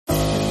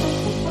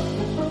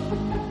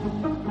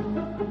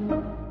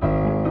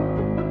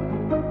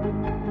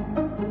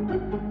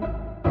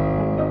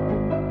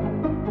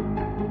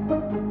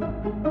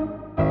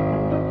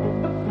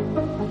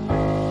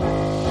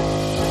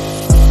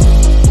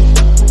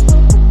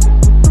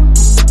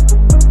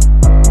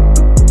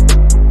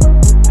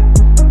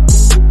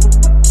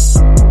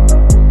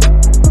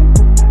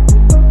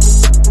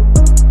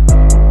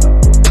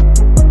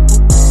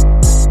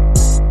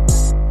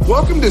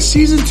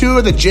Season 2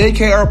 of the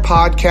JKR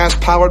podcast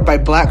powered by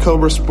Black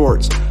Cobra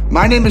Sports.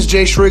 My name is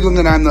Jay Shrigland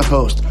and I'm the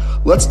host.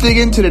 Let's dig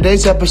into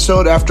today's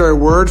episode after a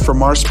word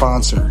from our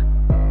sponsor.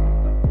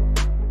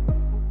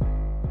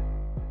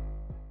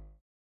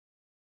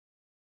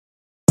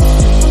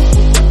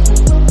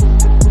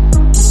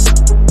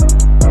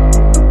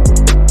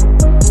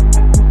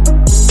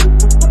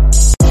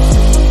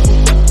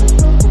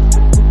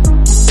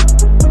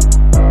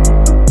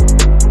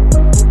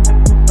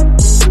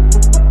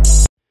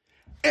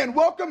 And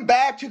welcome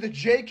back to the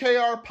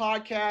JKR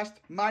podcast.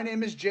 My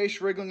name is Jay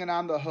Shrigling and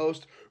I'm the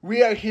host.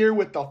 We are here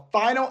with the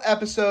final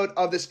episode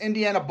of this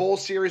Indiana Bowl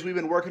series we've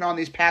been working on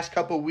these past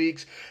couple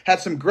weeks. Had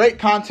some great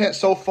content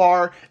so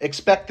far.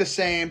 Expect the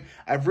same.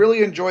 I've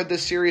really enjoyed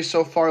this series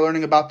so far,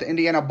 learning about the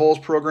Indiana Bulls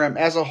program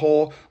as a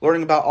whole,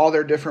 learning about all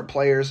their different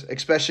players,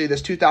 especially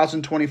this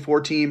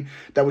 2024 team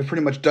that we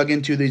pretty much dug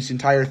into these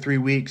entire 3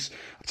 weeks.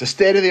 It's a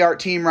state-of-the-art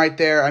team right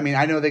there. I mean,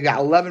 I know they got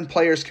 11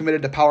 players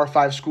committed to Power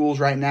 5 schools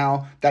right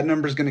now. That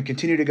number is going to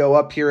continue to go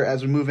up here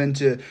as we move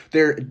into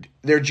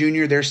their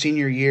junior, their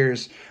senior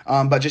years.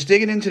 But just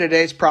digging into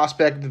today's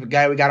prospect, the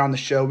guy we got on the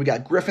show, we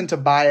got Griffin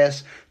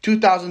Tobias,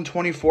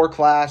 2024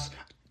 class,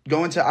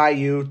 going to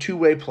IU,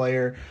 two-way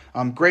player,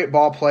 great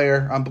ball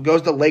player,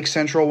 goes to Lake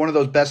Central, one of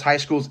those best high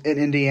schools in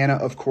Indiana,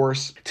 of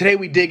course. Today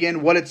we dig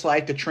in what it's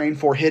like to train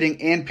for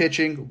hitting and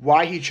pitching,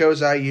 why he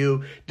chose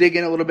IU, dig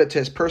in a little bit to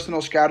his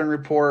personal scouting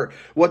report,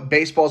 what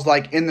baseball's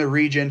like in the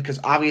region, because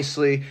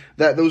obviously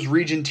those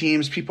region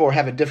teams, people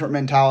have a different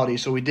mentality,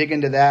 so we dig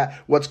into that,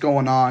 what's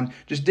going on,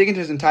 just dig into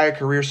his entire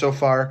career so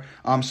far.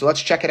 So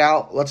let's check it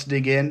out, let's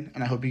dig in,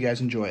 and I hope you guys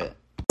enjoy it.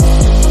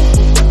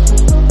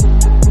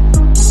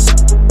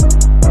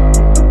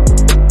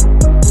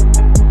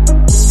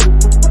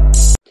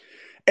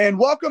 And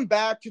welcome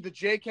back to the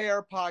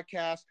JKR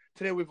podcast.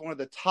 Today we have one of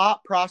the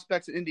top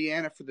prospects in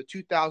Indiana for the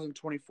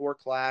 2024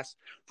 class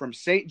from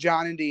St.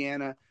 John,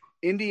 Indiana.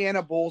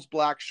 Indiana Bulls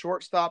black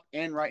shortstop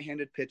and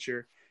right-handed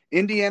pitcher.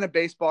 Indiana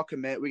baseball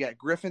commit. We got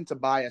Griffin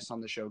Tobias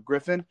on the show.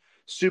 Griffin,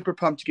 super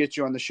pumped to get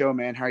you on the show,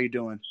 man. How are you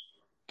doing?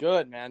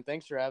 Good, man.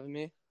 Thanks for having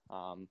me.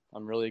 I'm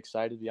really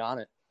excited to be on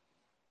it.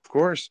 Of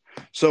course.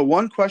 So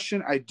one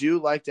question I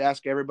do like to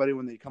ask everybody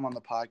when they come on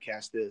the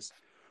podcast is,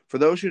 for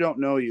those who don't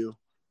know you,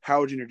 how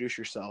would you introduce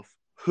yourself?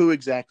 Who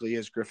exactly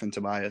is Griffin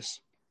Tobias?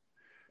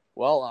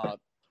 Well,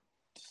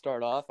 to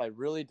start off, I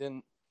really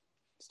didn't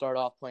start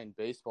off playing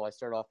baseball. I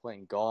started off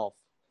playing golf,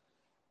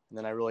 and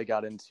then I really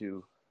got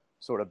into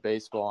sort of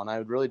baseball, and I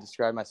would really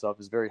describe myself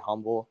as very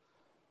humble.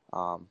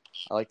 I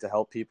like to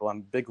help people. I'm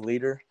a big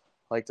leader.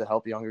 I like to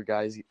help younger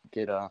guys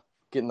get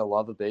in the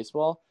love of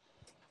baseball,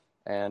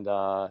 and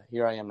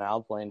here I am now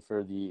playing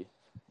for the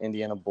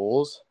Indiana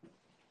Bulls.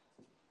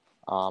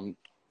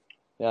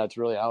 Yeah, it's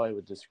really how I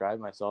would describe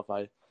myself.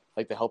 I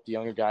like to help the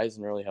younger guys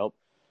and really help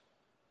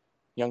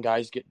young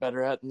guys get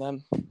better at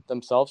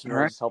themselves and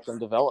really just help them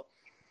develop.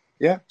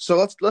 Yeah, so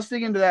let's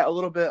dig into that a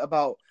little bit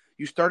about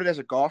you started as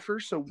a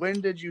golfer. So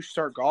when did you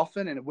start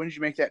golfing and when did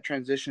you make that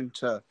transition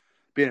to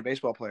being a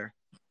baseball player?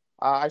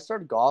 I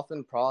started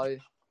golfing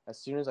probably as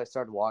soon as I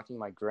started walking.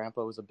 My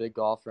grandpa was a big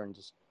golfer and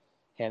just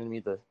handed me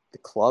the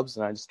clubs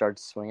and I just started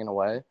swinging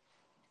away.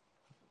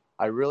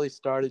 I really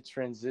started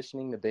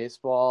transitioning to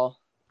baseball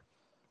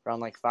around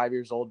like 5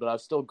 years old, but I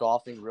was still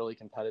golfing really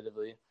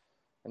competitively.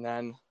 And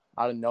then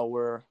out of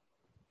nowhere,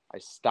 I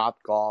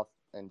stopped golf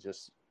and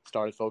just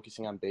started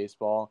focusing on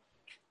baseball.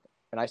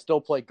 And I still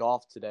play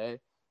golf today,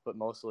 but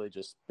mostly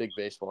just big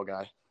baseball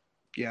guy.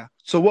 Yeah.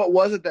 So what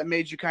was it that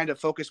made you kind of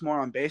focus more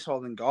on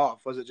baseball than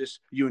golf? Was it just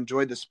you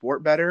enjoyed the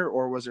sport better,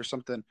 or was there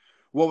something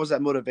 – what was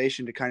that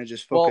motivation to kind of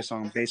just focus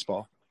on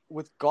baseball?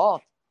 With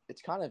golf,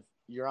 it's kind of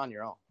you're on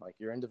your own. Like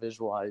you're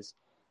individualized.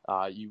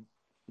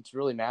 It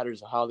really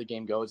matters how the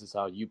game goes is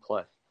how you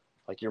play.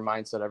 Like your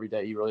mindset every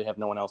day, you really have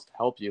no one else to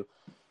help you.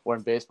 Where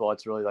in baseball,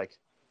 it's really like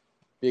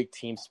big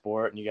team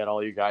sport, and you got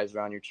all your guys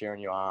around you cheering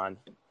you on.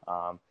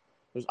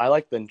 I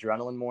like the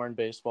adrenaline more in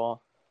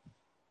baseball.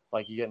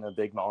 Like you get in a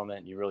big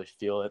moment, you really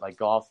feel it. Like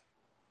golf,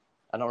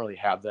 I don't really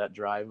have that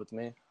drive with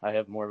me. I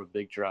have more of a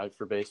big drive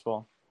for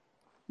baseball.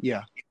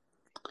 Yeah.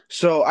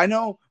 So I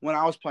know when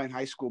I was playing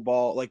high school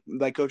ball,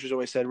 like coaches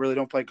always said, really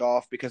don't play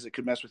golf because it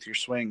could mess with your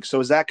swing. So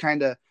is that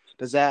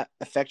does that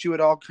affect you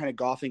at all, kind of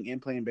golfing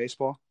and playing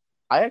baseball?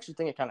 I actually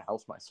think it kind of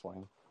helps my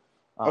swing.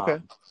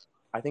 Okay.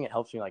 I think it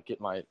helps me like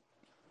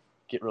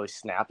get really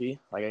snappy.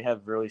 Like I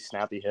have really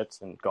snappy hips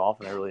in golf,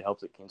 and it really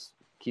helps. It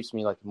keeps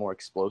me like more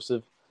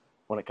explosive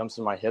when it comes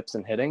to my hips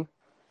and hitting.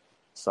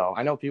 So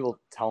I know people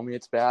tell me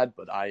it's bad,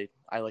 but I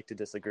like to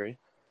disagree.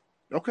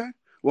 Okay.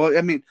 Well,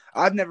 I mean,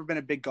 I've never been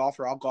a big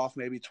golfer. I'll golf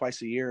maybe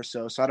twice a year or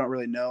so I don't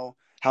really know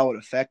how it would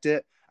affect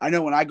it. I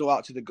know when I go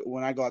out to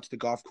the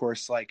golf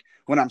course, like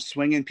when I'm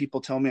swinging, people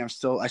tell me I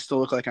still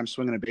look like I'm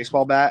swinging a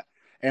baseball bat,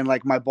 and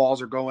like my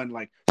balls are going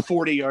like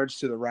 40 yards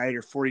to the right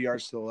or 40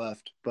 yards to the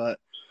left.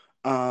 But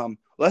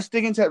let's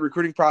dig into that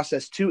recruiting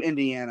process to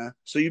Indiana.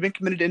 So you've been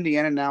committed to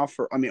Indiana now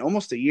for,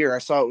 almost a year. I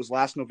saw it was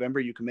last November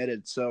you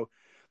committed. So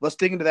let's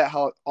dig into that,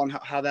 how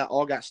that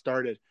all got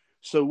started.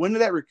 So when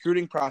did that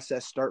recruiting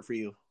process start for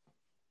you?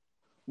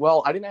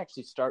 Well, I didn't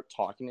actually start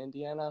talking to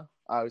Indiana.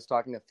 I was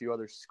talking to a few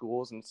other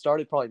schools, and it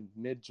started probably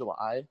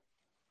mid-July,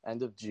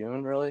 end of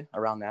June, really,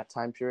 around that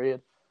time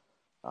period.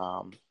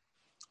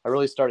 I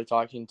really started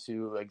talking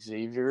to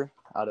Xavier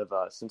out of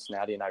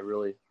Cincinnati, and I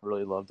really,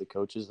 really loved the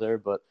coaches there.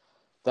 But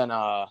then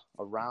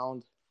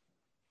around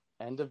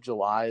end of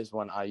July is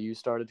when IU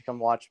started to come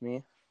watch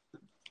me.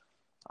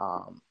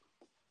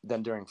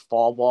 Then during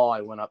fall ball,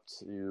 I went up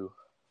to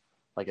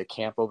like a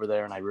camp over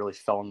there, and I really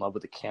fell in love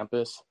with the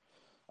campus.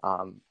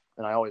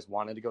 And I always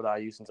wanted to go to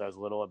IU since I was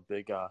little.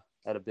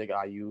 Had a big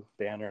IU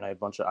banner, and I had a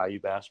bunch of IU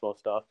basketball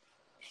stuff.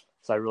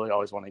 So I really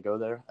always wanted to go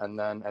there. And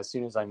then as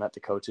soon as I met the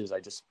coaches, I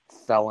just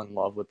fell in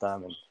love with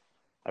them, and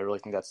I really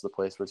think that's the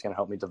place where it's going to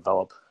help me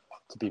develop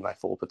to be my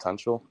full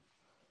potential.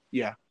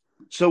 Yeah.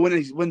 So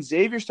when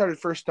Xavier started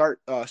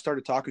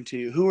talking to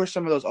you, who were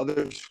some of those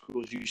other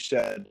schools you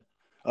said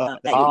that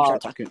you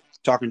started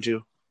talking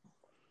to?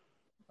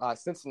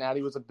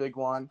 Cincinnati was a big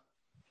one.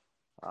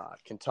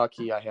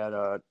 Kentucky,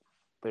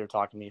 they were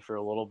talking to me for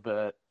a little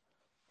bit.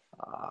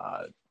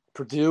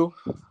 Purdue,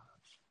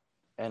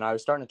 and I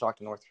was starting to talk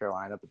to North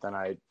Carolina, but then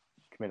I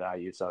committed to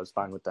IU, so I was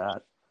fine with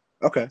that.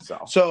 Okay.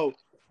 So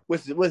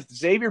with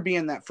Xavier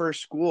being that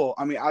first school,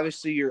 I mean,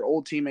 obviously your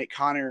old teammate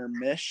Connor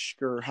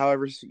Mishk, or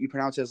however you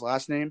pronounce his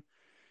last name,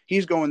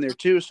 he's going there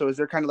too. So is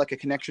there kind of like a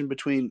connection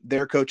between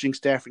their coaching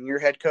staff and your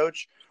head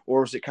coach,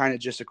 or was it kind of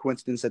just a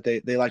coincidence that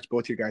they liked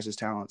both your guys'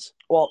 talents?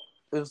 Well,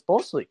 it was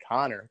mostly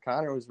Connor.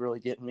 Connor was really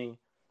getting me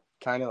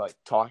kind of like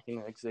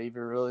talking to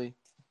Xavier, really.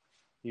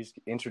 He's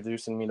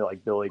introducing me to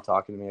like Billy,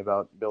 talking to me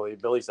about Billy.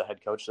 Billy's the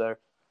head coach there.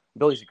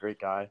 Billy's a great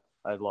guy.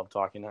 I love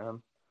talking to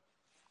him.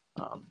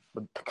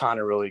 But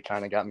Connor really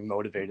kind of got me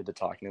motivated to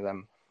talking to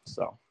them.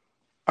 So,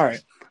 all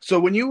right.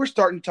 So when you were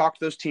starting to talk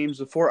to those teams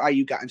before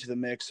IU got into the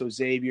mix, so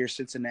Xavier,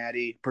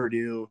 Cincinnati,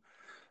 Purdue,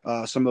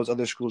 some of those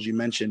other schools you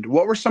mentioned,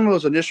 what were some of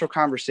those initial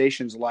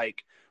conversations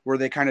like? Were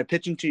they kind of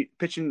pitching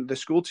the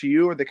school to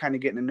you, or they kind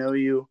of getting to know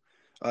you?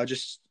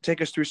 Just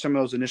take us through some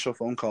of those initial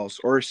phone calls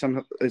or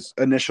some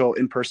initial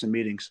in-person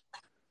meetings.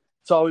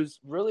 So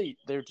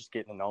they were just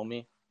getting to know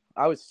me.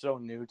 I was so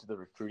new to the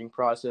recruiting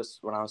process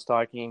when I was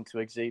talking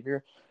to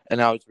Xavier, and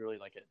I was really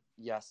like a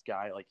yes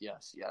guy, like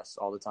yes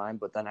all the time.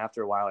 But then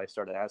after a while, I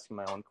started asking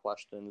my own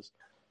questions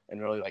and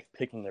really like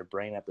picking their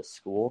brain at the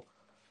school.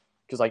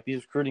 Because like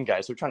these recruiting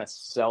guys, they're trying to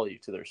sell you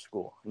to their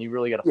school, and you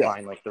really got to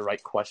find like the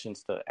right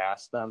questions to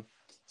ask them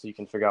so you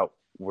can figure out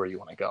where you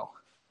want to go.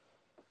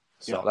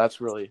 So that's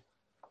really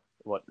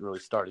what really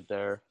started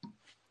there.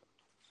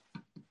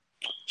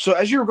 So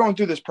as you were going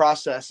through this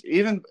process,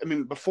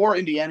 before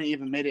Indiana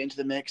even made it into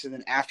the mix, and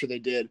then after they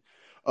did,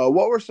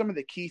 what were some of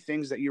the key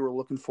things that you were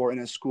looking for in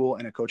a school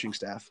and a coaching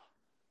staff?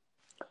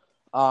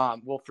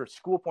 Well, for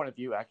school point of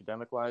view,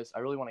 academic-wise, I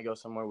really want to go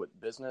somewhere with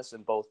business,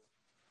 and both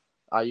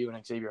IU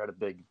and Xavier had a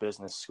big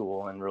business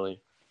school, and really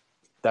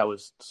that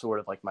was sort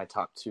of like my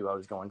top two I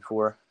was going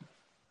for.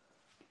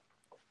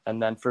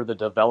 And then for the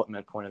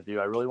development point of view,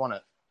 I really want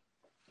to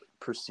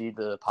proceed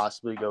to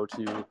possibly go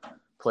to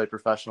play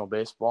professional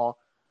baseball.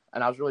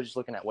 And I was really just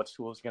looking at what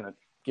school is going to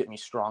get me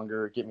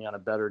stronger, get me on a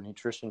better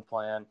nutrition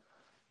plan,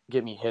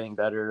 get me hitting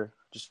better,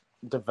 just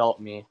develop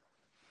me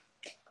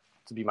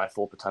to be my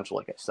full potential,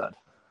 like I said.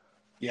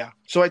 Yeah.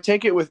 So I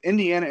take it with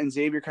Indiana and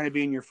Xavier kind of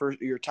being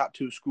your top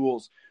two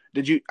schools.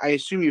 I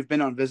assume you've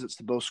been on visits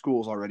to both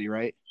schools already,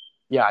 right?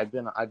 Yeah, I've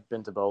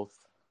been to both.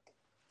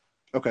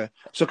 Okay.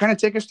 So kind of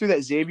take us through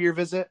that Xavier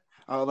visit,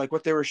 like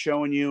what they were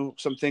showing you,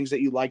 some things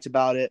that you liked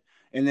about it,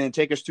 and then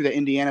take us through the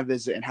Indiana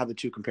visit and how the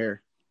two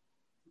compare.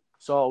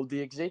 So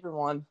the Xavier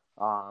one,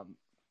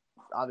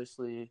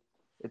 obviously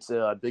it's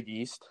a Big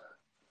East,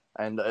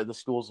 and the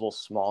school's a little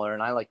smaller,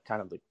 and I like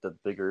kind of like the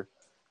bigger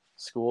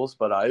schools,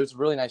 but it was a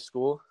really nice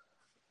school.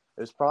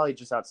 It was probably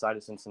just outside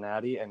of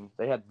Cincinnati, and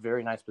they had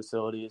very nice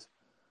facilities.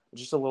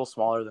 Just a little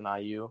smaller than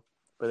IU,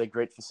 but they had a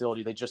great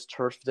facility. They just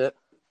turfed it.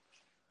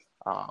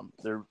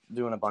 They're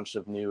doing a bunch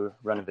of new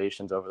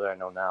renovations over there, I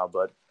know now,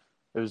 but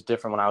it was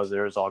different when I was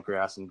there. It was all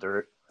grass and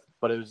dirt,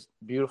 but it was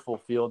a beautiful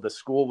field. The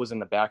school was in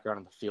the background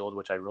of the field,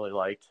 which I really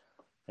liked,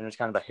 and it was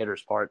kind of a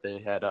hitter's part. They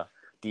had a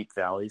deep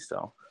valley,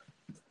 so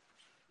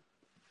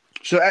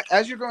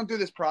as you're going through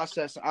this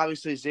process,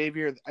 obviously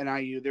Xavier and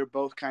IU, they're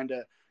both kind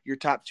of your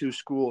top two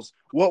schools.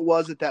 What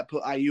was it that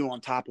put IU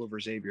on top over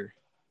Xavier?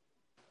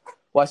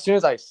 Well, as soon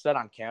as I set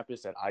on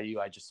campus at IU,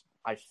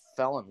 I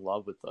fell in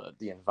love with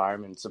the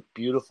environment. It's a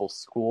beautiful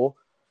school.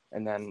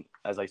 And then,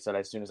 as I said,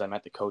 as soon as I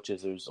met the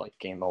coaches, it was like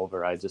game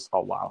over.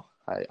 Oh, wow,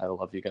 I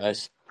love you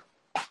guys.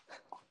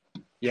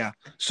 Yeah.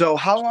 So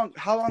how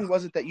long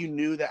was it that you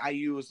knew that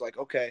IU was like,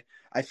 okay,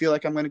 I feel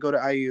like I'm going to go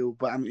to IU,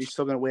 but I'm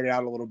still going to wait it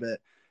out a little bit?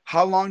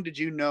 How long did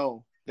you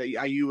know that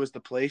IU was the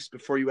place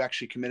before you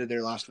actually committed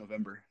there last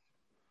November?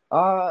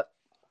 Probably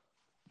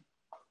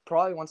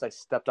once I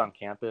stepped on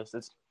campus.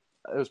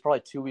 It was probably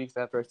 2 weeks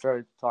after I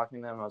started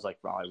talking to them. I was like,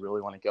 wow, I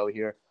really want to go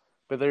here.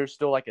 But there's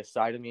still like a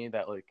side of me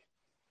that like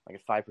a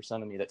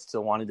 5% of me that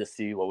still wanted to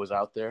see what was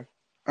out there.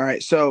 All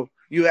right. So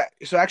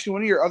actually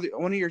one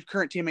of your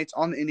current teammates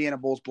on the Indiana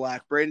Bulls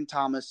Black, Braden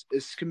Thomas,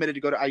 is committed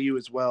to go to IU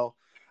as well.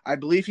 I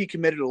believe he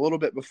committed a little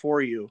bit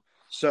before you.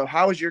 So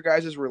how is your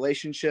guys'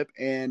 relationship,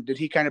 and did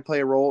he kind of play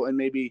a role in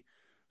maybe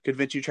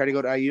convince you to try to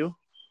go to IU?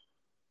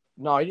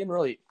 No, he didn't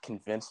really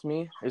convince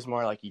me. It was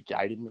more like he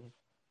guided me.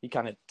 He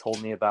kind of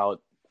told me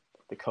about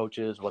the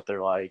coaches, what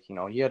they're like.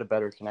 He had a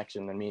better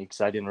connection than me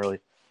because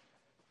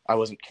I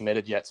wasn't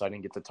committed yet, so I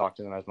didn't get to talk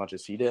to them as much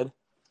as he did.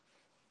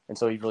 And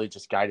so he really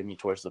just guided me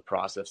towards the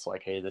process,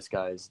 like, hey, this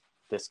guy's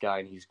this guy,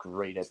 and he's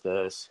great at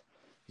this.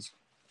 He's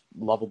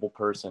a lovable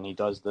person. He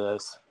does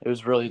this. It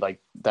was really like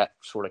that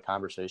sort of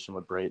conversation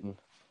with Brayton.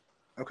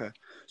 Okay.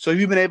 So have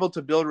you been able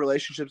to build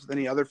relationships with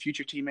any other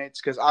future teammates?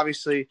 Because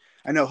obviously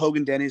I know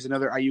Hogan Denny's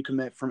another IU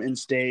commit from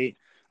in-state.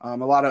 A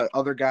lot of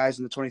other guys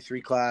in the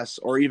 23 class,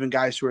 or even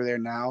guys who are there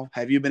now.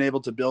 Have you been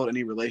able to build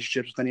any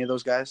relationships with any of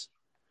those guys?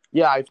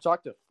 Yeah, I've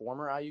talked to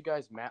former IU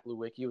guys. Matt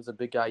Lewicki was a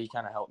big guy. He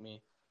kind of helped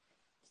me.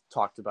 He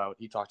talked about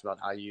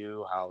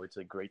IU, how it's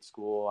a great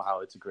school,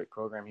 how it's a great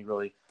program.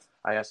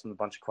 I asked him a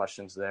bunch of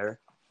questions there,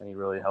 and he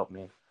really helped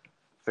me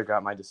figure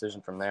out my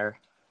decision from there.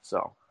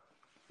 So,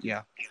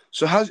 yeah.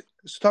 So talking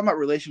about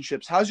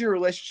relationships, how's your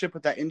relationship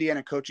with that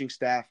Indiana coaching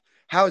staff?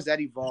 How has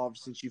that evolved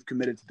since you've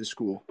committed to the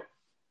school?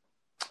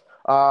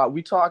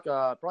 We talk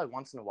probably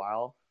once in a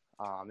while.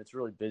 It's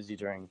really busy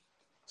during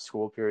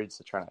school periods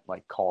to try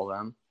to call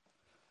them.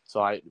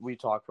 So we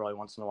talk probably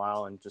once in a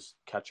while and just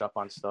catch up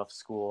on stuff,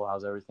 school,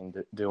 how's everything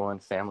doing,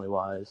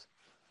 family-wise.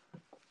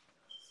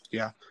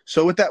 Yeah.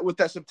 So with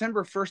that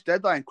September 1st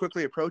deadline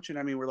quickly approaching,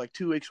 we're like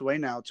 2 weeks away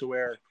now to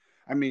where,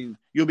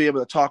 you'll be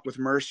able to talk with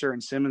Mercer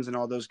and Simmons and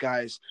all those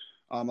guys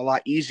a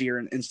lot easier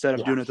instead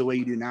of doing it the way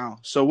you do now.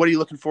 So what are you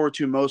looking forward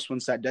to most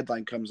once that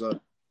deadline comes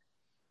up?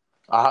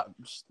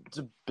 Just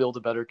to build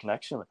a better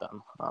connection with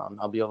them.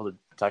 I'll be able to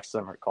text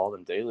them or call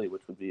them daily,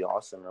 which would be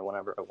awesome, or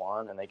whenever I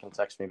want, and they can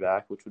text me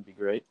back, which would be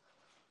great.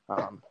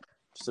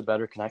 Just a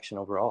better connection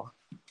overall.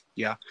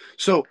 Yeah.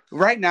 So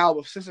right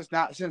now,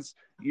 since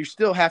you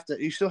still have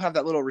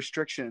that little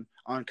restriction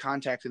on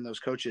contacting those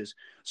coaches.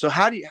 So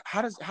how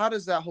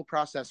does that whole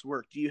process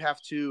work? Do you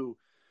have to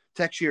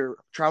text your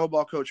travel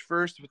ball coach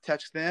first,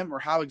 text them, or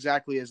how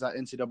exactly is that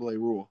NCAA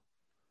rule?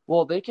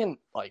 Well, they can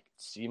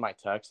see my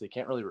text. They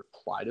can't really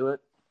reply to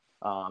it.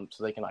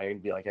 So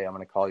I'd be like, hey, I'm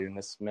going to call you in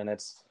this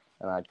minutes.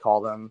 And I'd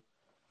call them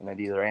and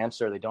they'd either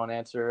answer, they don't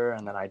answer.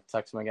 And then I'd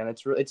text them again.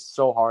 It's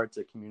so hard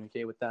to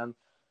communicate with them.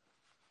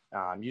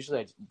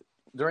 Usually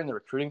during the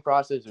recruiting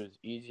process, it was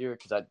easier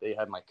because they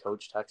had my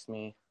coach text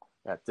me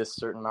at this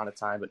certain amount of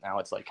time. But now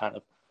it's kind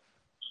of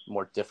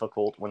more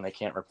difficult when they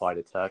can't reply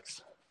to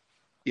text.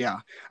 Yeah,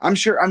 I'm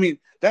sure.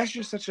 That's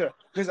just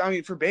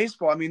because for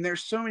baseball,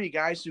 there's so many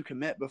guys who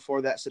commit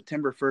before that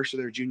September 1st of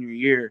their junior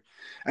year.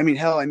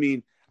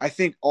 I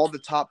think all the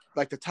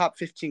top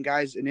 15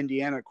 guys in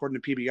Indiana, according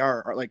to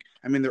PBR, are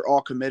they're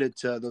all committed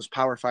to those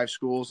Power 5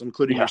 schools,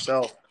 including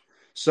yourself.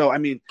 So,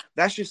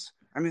 that's just,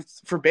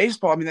 for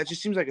baseball, that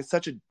just seems like it's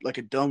such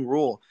a dumb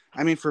rule.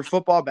 For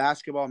football,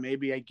 basketball,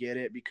 maybe I get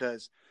it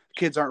because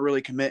kids aren't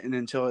really committing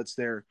until it's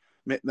their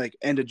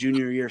end of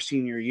junior year,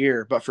 senior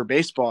year. But for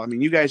baseball,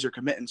 you guys are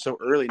committing so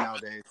early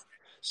nowadays.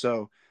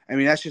 So,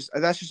 that's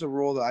just a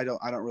rule that I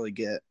don't really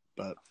get.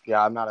 But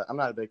yeah, I'm not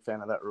a big fan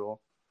of that rule.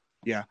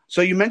 Yeah.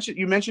 So you mentioned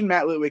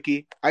Matt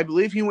Litwicki. I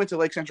believe he went to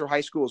Lake Central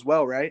High School as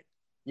well, right?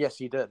 Yes,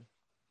 he did.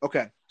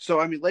 Okay. So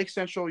Lake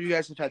Central, you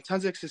guys have had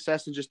tons of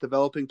success in just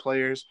developing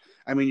players.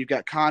 You've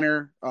got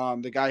Connor,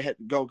 the guy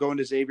going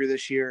to Xavier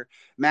this year,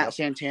 Matt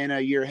Santana a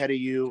year ahead of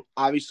you.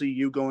 Obviously,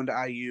 you going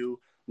to IU,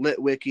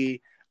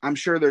 Litwicki. I'm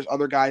sure there's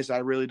other guys I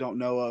really don't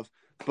know of,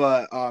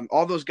 but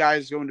all those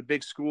guys going to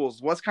big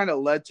schools. What's kind of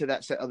led to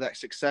that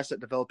success at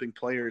developing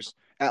players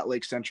at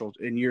Lake Central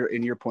in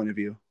your point of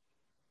view?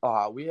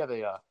 We have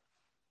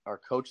our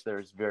coach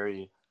there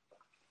he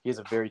has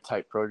a very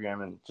tight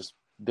program and just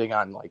big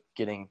on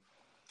getting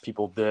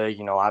people big.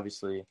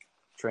 Obviously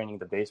training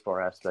the baseball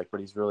aspect,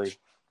 but he's really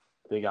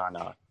big on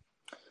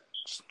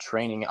just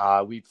training.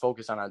 We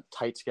focus on a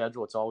tight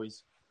schedule. It's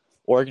always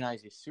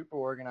organized. He's super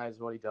organized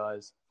what he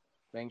does,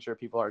 making sure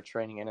people are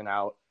training in and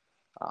out.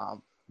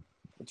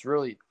 It's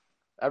really,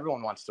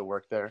 everyone wants to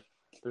work there.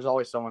 There's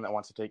always someone that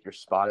wants to take your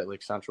spot at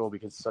Lake Central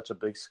because it's such a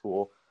big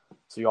school.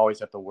 So you always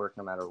have to work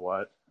no matter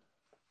what.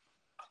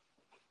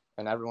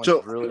 And everyone's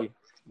really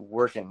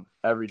working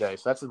every day.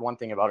 So that's the one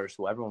thing about our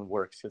school. Everyone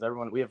works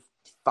because we have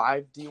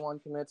 5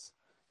 D1 commits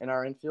in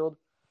our infield.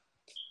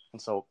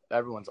 And so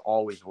everyone's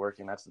always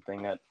working. That's the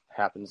thing that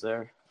happens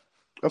there.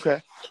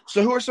 Okay.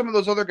 So who are some of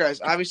those other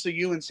guys? Obviously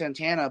you and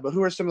Santana, but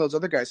who are some of those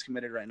other guys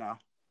committed right now?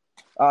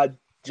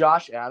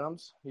 Josh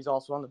Adams. He's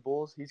also on the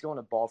Bulls. He's going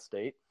to Ball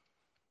State.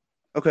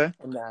 Okay.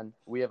 And then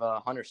we have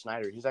Hunter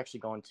Snyder. He's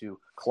actually going to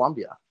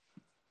Columbia.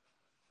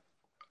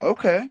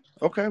 Okay.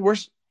 Okay.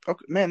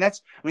 Man,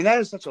 that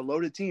is such a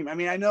loaded team.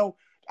 I know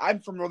I'm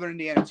from Northern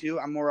Indiana too.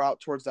 I'm more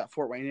out towards that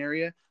Fort Wayne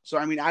area. So,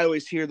 I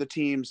always hear the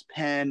teams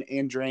Penn,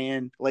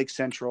 Andrean, Lake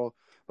Central,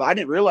 but I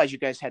didn't realize you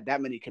guys had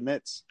that many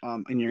commits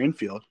in your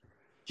infield.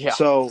 Yeah.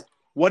 So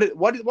what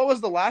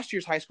was the last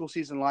year's high school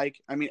season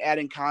like?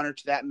 Adding Connor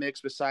to that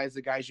mix besides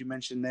the guys you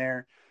mentioned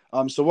there.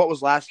 So what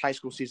was last high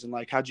school season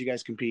like? How'd you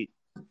guys compete?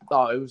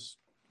 Oh, it was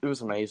It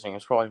was amazing.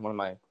 It's probably one of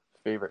my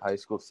favorite high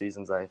school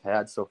seasons I've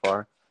had so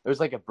far. It was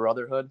like a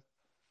brotherhood.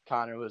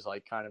 Connor was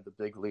like kind of the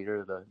big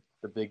leader,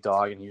 the big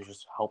dog, and he was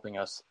just helping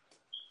us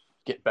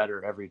get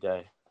better every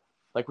day.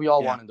 Like we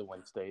all wanted to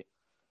win state,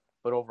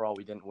 but overall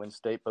we didn't win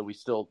state, but we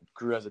still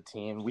grew as a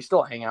team. We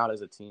still hang out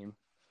as a team.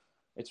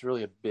 It's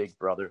really a big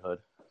brotherhood.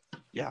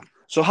 Yeah.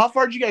 So how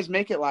far did you guys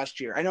make it last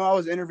year? I know I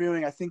was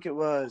interviewing, I think it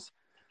was,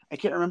 I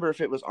can't remember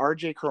if it was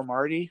RJ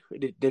Cromartie.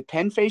 Did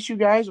Penn face you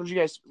guys, or did you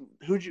guys,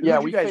 who'd you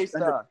guys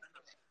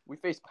we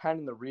faced Penn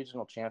in the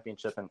regional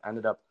championship and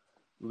ended up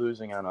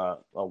losing on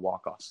a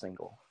walk-off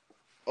single.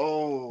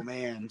 Oh,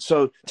 man.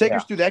 So take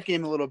us through that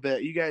game a little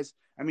bit. You guys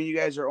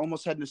are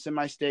almost heading to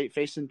semi-state,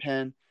 facing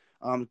Penn.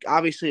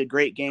 Obviously a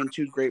great game,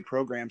 two great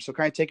programs. So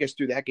kind of take us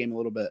through that game a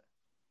little bit.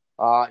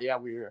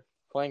 We were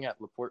playing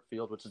at LaPorte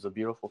Field, which is a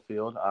beautiful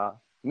field.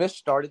 Mitch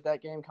started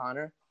that game,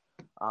 Connor.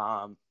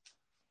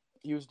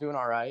 He was doing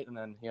all right, and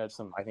then he had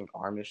some, I think,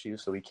 arm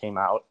issues, so he came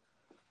out.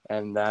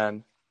 And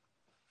then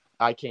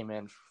I came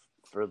in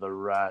for the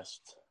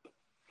rest,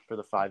 for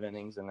the 5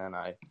 innings, and then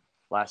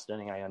last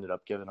inning I ended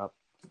up giving up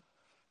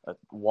a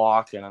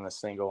walk and then a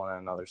single and then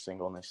another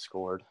single, and they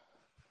scored.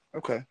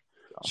 Okay.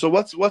 So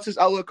what's his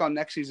outlook on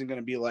next season going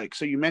to be like?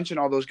 So you mentioned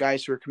all those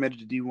guys who are committed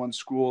to D1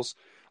 schools.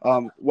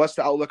 What's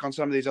the outlook on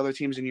some of these other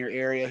teams in your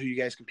area who you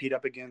guys compete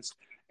up against,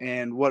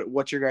 and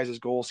what's your guys'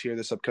 goals here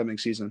this upcoming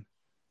season?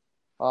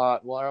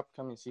 Our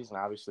upcoming season,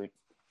 obviously,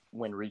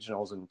 win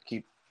regionals and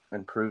keep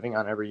improving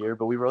on every year,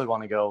 but we really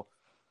want to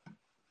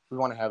we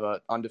want to have an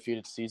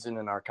undefeated season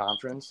in our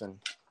conference and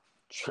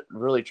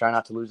really try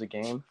not to lose a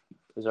game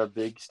is our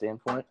big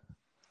standpoint.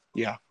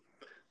 Yeah.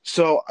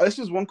 So this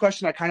is one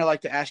question I kind of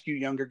like to ask you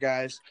younger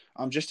guys,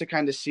 just to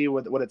kind of see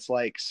what it's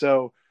like.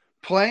 So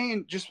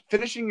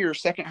finishing your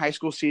second high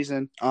school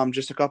season,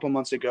 just a couple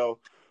months ago,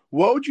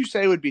 what would you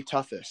say would be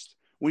toughest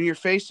when you're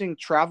facing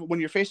travel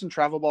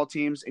ball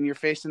teams and you're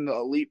facing the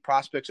elite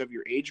prospects of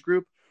your age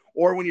group,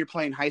 or when you're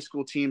playing high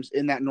school teams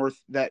in that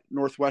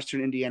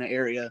northwestern Indiana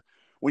area,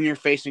 when you're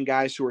facing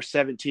guys who are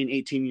 17,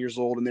 18 years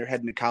old and they're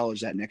heading to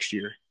college that next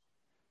year?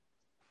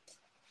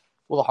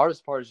 Well, the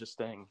hardest part is just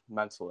staying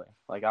mentally.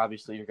 Like,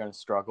 obviously, you're going to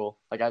struggle.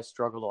 Like, I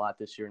struggled a lot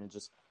this year, and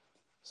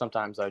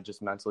sometimes I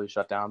just mentally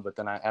shut down. But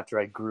then after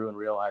I grew and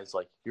realized,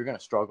 like, you're going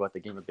to struggle at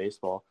the game of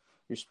baseball.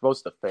 You're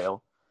supposed to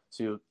fail.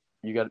 So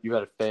you got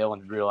to fail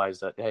and realize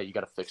that, hey, you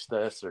got to fix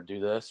this or do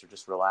this or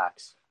just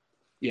relax.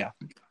 Yeah.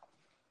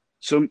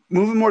 So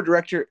moving more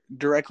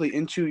directly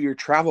into your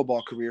travel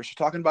ball career. So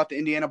talking about the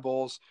Indiana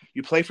Bulls,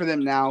 you play for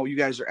them now. You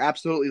guys are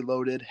absolutely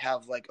loaded,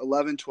 have like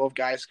 11, 12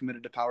 guys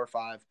committed to Power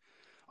 5.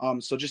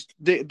 So just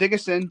dig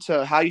us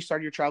into how you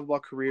started your travel ball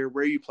career,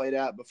 where you played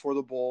at before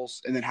the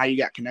Bulls, and then how you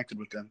got connected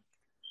with them.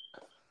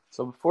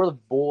 So before the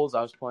Bulls,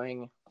 I was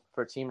playing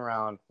for a team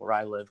around where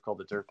I live called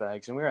the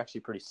Dirtbags, and we were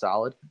actually pretty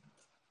solid.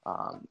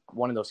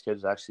 One of those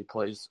kids actually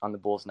plays on the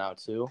Bulls now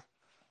too.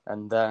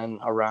 And then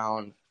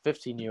around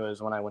 15U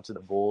is when I went to the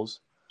Bulls,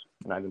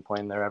 and I've been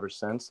playing there ever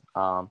since.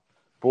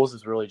 Bulls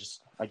is really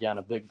just, again,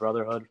 a big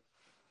brotherhood.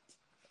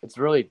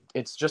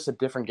 It's just a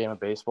different game of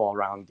baseball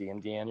around the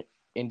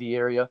Indy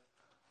area.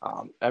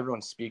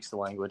 Everyone speaks the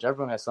language.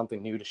 Everyone has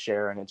something new to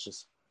share, and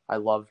I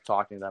love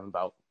talking to them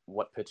about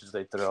what pitches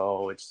they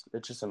throw. It's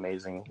just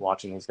amazing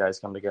watching these guys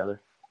come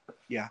together.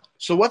 Yeah.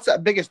 So what's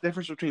that biggest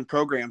difference between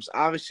programs?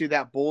 Obviously,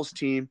 that Bulls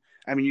team,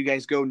 I mean, you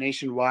guys go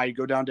nationwide,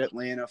 go down to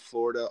Atlanta,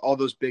 Florida, all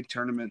those big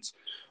tournaments.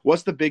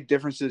 What's the big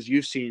differences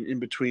you've seen in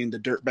between the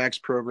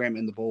Dirtbags program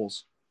and the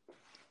Bulls?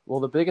 Well,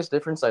 the biggest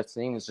difference I've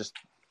seen is just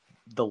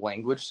the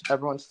language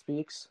everyone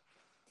speaks.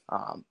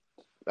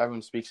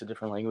 Everyone speaks a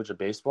different language of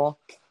baseball,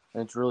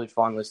 and it's really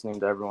fun listening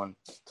to everyone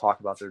talk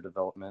about their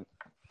development.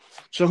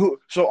 So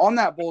on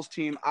that Bulls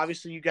team,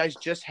 obviously you guys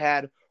just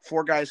had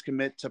 4 guys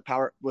commit to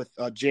Power with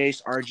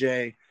Jace,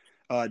 RJ,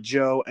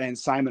 Joe, and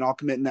Simon all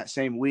commit in that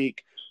same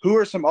week. Who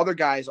are some other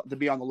guys to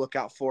be on the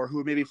lookout for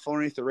who maybe flown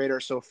underneath the radar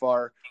so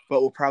far,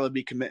 but will probably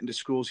be committing to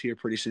schools here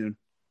pretty soon?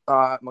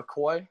 Caden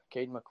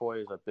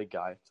McCoy is a big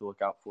guy to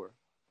look out for.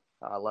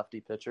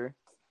 Lefty pitcher.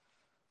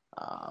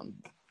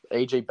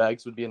 AJ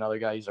Beggs would be another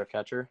guy. He's our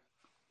catcher.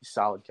 He's a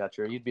solid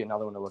catcher. He'd be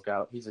another one to look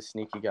out. He's a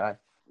sneaky guy.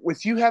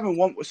 With you having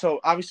one, so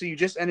obviously you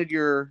just ended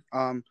your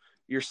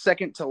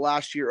second to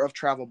last year of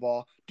travel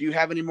ball. Do you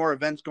have any more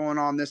events going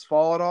on this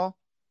fall at all?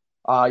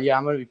 Yeah,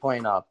 I'm going to be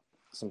playing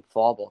some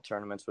fall ball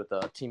tournaments with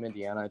Team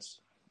Indiana. It's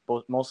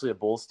mostly a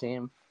Bulls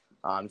team.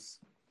 It's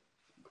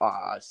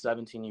a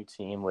 17U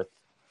team with,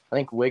 I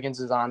think Wiggins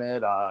is on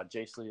it.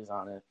 Jace Lee is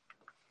on it.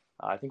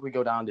 I think we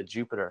go down to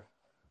Jupiter.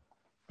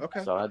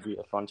 Okay. So that'd be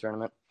a fun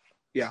tournament.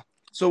 Yeah.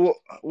 So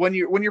when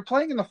you're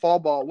playing in the fall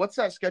ball, what's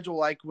that schedule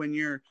like when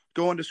you're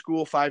going to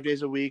school 5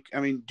 days a week? I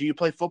mean, do you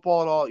play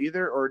football at all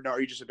either, or no, are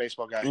you just a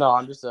baseball guy? No,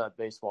 I'm just a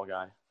baseball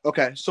guy.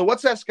 Okay. So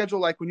what's that schedule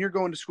like when you're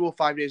going to school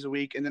 5 days a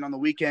week, and then on the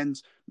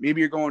weekends,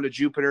 maybe you're going to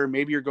Jupiter,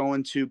 maybe you're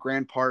going to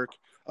Grand Park.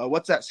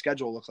 What's that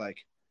schedule look like?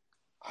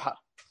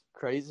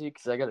 Crazy,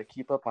 because I got to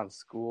keep up on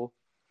school.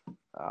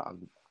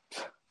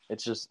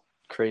 It's just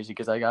crazy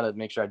because I got to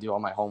make sure I do all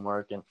my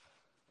homework and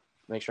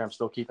make sure I'm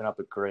still keeping up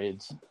with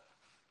grades.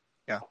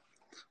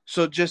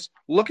 So just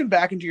looking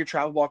back into your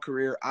travel ball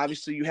career,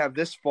 obviously you have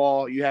this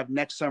fall, you have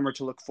next summer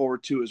to look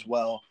forward to as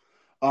well.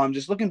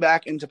 Just looking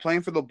back into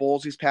playing for the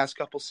Bulls these past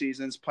couple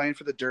seasons, playing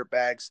for the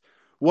Dirtbags,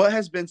 what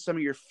has been some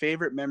of your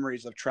favorite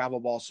memories of travel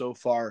ball so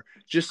far?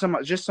 Just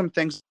some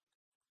things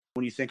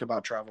when you think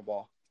about travel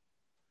ball.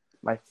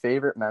 My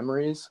favorite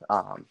memories,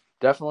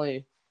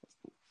 definitely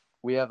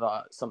we have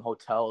some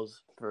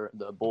hotels for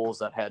the Bulls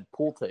that had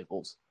pool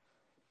tables,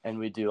 and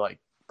we do like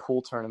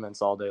pool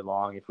tournaments all day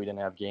long if we didn't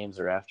have games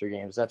or after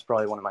games. That's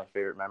probably one of my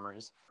favorite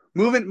memories.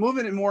 Moving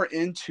it more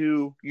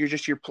into your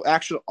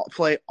actual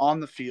play on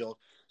the field.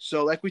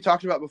 So like we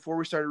talked about before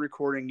we started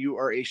recording, you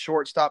are a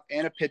shortstop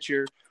and a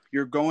pitcher.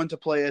 You're going to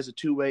play as a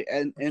two-way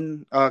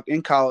in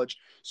college.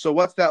 So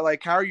what's that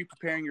like? How are you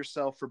preparing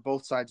yourself for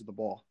both sides of the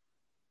ball?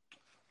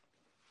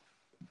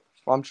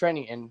 Well, I'm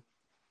training in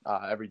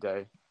every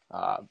day,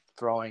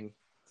 throwing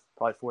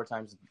probably 4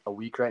 times a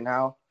week right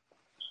now.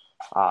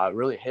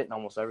 Really hitting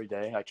almost every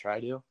day. I try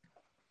to.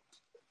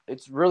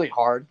 It's really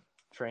hard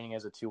training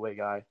as a two-way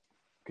guy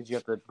because you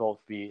have to both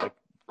be a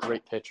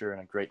great pitcher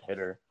and a great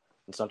hitter.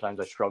 And sometimes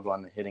I struggle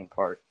on the hitting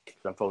part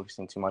because I'm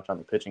focusing too much on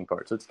the pitching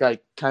part. So it's kind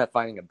of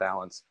finding a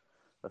balance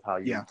of how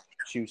you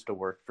choose to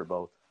work for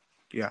both.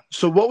 Yeah.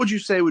 So what would you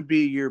say would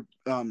be your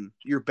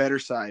better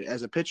side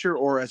as a pitcher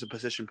or as a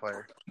position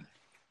player?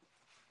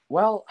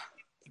 Well,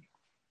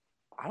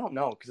 I don't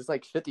know because it's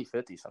like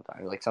 50-50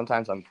 sometimes. Like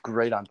sometimes I'm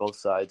great on both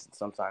sides and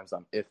sometimes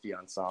I'm iffy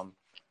on some.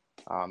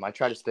 I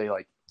try to stay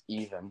like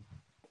even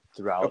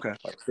throughout,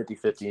 like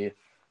 50-50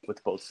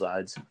 with both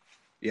sides.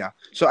 Yeah.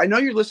 So I know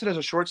you're listed as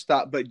a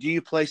shortstop, but do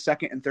you play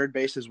second and third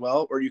base as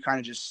well, or you kind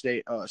of just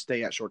stay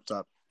at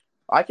shortstop?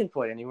 I can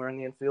play anywhere in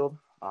the infield.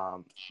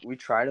 We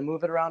try to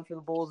move it around for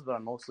the Bulls, but I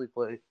mostly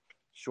play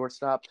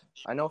shortstop.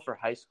 I know for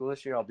high school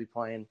this year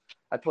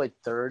I played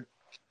third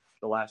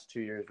the last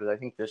 2 years, but I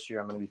think this year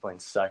I'm going to be playing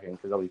second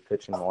because I'll be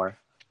pitching more.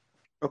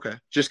 Okay.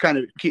 Just kind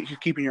of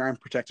keeping your arm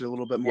protected a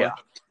little bit more.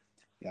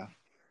 Yeah.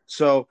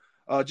 So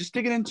just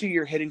digging into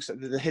your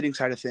the hitting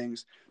side of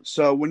things.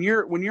 So when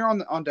you're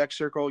on deck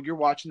circle, you're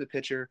watching the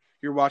pitcher,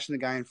 you're watching the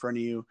guy in front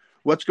of you.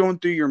 What's going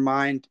through your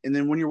mind? And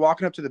then when you're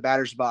walking up to the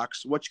batter's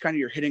box, what's kind of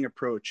your hitting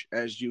approach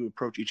as you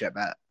approach each at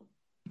bat?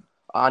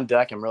 On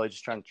deck, I'm really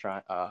just trying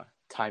to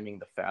timing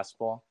the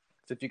fastball.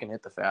 Because if you can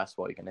hit the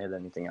fastball, you can hit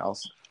anything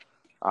else.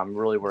 I'm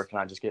really working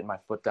on just getting my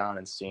foot down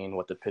and seeing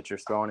what the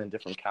pitcher's throwing in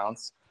different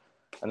counts.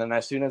 And then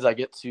as soon as I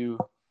get to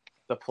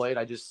the plate,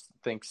 I just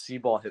think see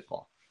ball, hit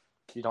ball.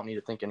 You don't need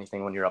to think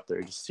anything when you're up there.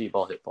 You just see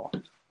ball, hit ball.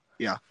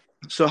 Yeah.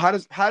 So how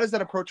does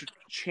that approach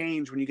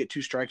change when you get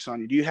 2 strikes on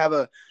you? Do you have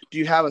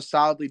a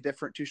solidly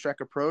different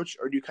 2-strike approach,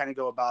 or do you kind of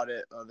go about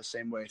it the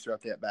same way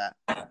throughout the at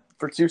bat?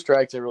 For 2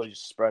 strikes, I really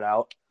just spread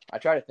out. I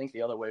try to think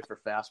the other way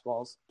for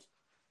fastballs,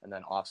 and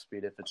then off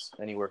speed if it's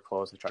anywhere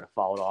close, I try to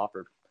foul it off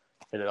or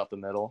hit it up the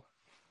middle.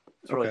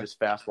 It's really just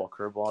fastball,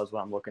 curveball is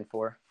what I'm looking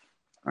for.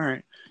 All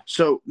right.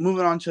 So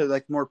moving on to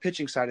like more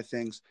pitching side of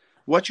things,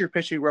 what's your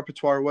pitching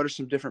repertoire? What are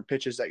some different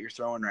pitches that you're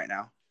throwing right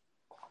now?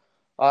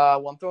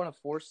 Well, I'm throwing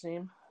a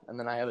 4-seam, and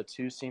then I have a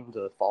 2-seam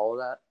to follow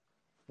that.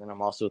 Then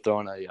I'm also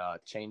throwing a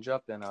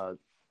changeup and a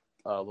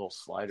little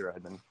slider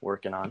I've been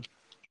working on.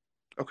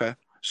 Okay.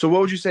 So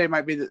what would you say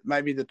might be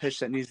the pitch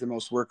that needs the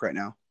most work right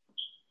now?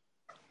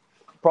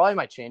 Probably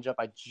my changeup.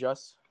 I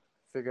just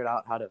figured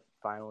out how to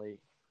finally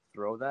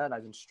throw that.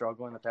 I've been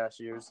struggling the past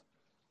years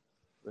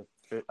with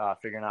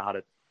figuring out how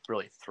to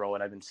really throw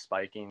it. I've been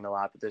spiking a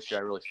lot, but this year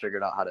I really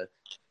figured out how to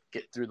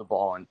get through the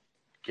ball and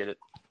get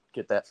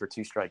that for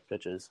 2-strike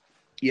pitches.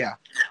 Yeah.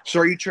 So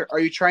are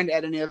you trying to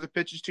add any other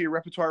pitches to your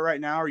repertoire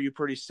right now, or are you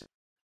pretty set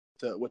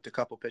with the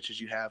couple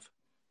pitches you have?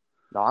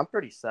 No, I'm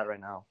pretty set right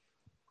now.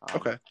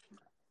 Okay.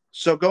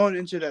 So going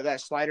into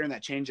that slider and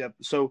that changeup,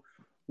 so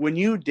when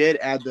you did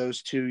add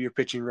those to your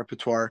pitching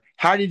repertoire,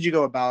 how did you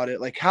go about it?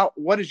 Like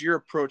what is your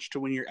approach to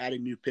when you're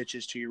adding new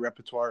pitches to your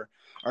repertoire?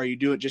 Are you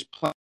doing just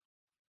playing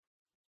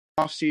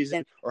off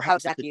season, or how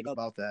exactly do you go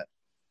about that?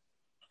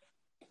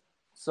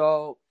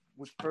 So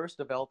with first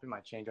developing my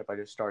changeup, I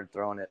just started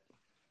throwing it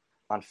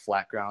on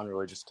flat ground,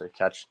 really just to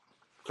catch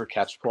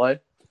play,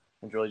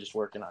 and really just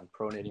working on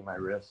pronating my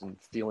wrist and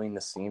feeling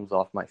the seams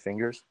off my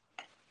fingers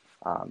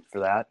for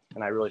that.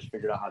 And I really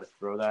figured out how to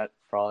throw that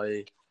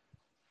probably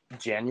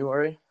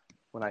January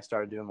when I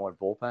started doing more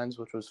bullpens,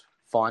 which was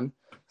fun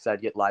because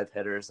I'd get live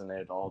hitters and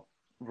they'd all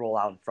roll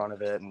out in front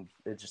of it, and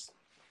it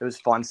was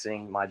fun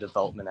seeing my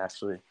development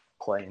actually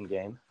play in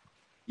game.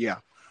 Yeah.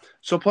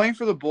 So playing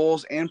for the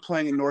Bulls and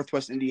playing in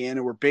Northwest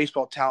Indiana, where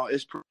baseball talent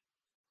is,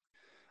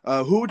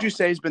 who would you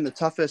say has been the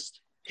toughest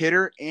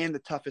hitter and the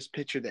toughest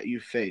pitcher that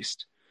you've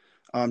faced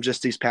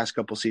just these past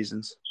couple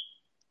seasons?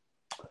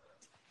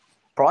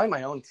 Probably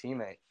my own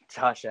teammate,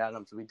 Josh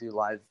Adams. We do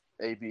live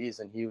ABs,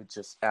 and he would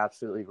just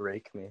absolutely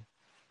rake me.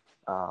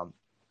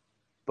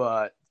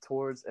 But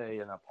towards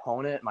an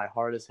opponent, my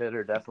hardest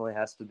hitter definitely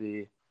has to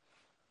be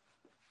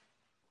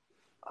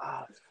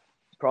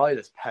probably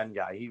this Penn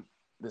guy.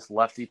 This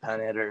lefty Penn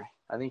hitter.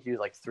 I think he was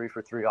like 3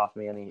 for 3 off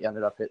me, and he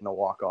ended up hitting a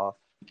walk-off.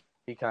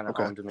 He kind of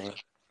owned me.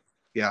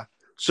 Yeah.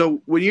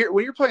 So when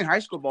you're playing high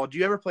school ball, do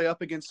you ever play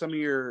up against some of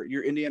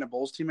your Indiana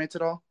Bulls teammates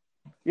at all?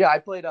 Yeah, I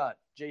played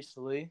Jay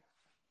Salee.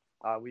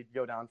 We'd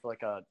go down for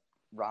like a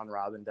round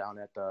robin down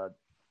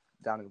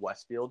in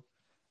Westfield.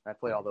 I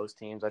played all those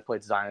teams. I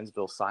played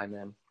Zionsville,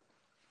 Simon.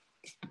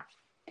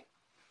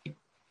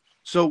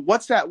 So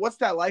what's that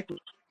like?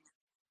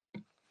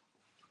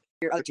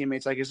 Your other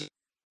teammates, like, is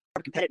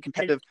there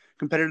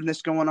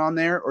competitiveness going on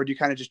there, or do you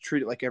kind of just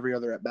treat it like every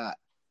other at bat?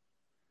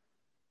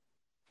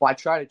 Well, I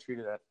try to treat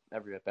it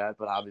every at bat,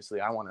 but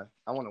obviously I want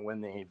to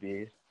win the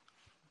AB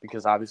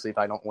because obviously if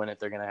I don't win it,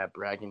 they're gonna have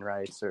bragging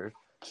rights, or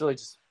it's really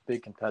just a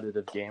big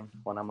competitive game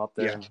when I'm up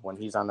there and when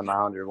he's on the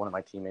mound or one of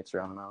my teammates are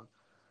on the mound.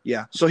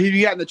 Yeah. So have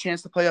you gotten the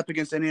chance to play up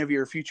against any of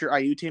your future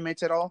IU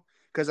teammates at all?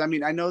 Because I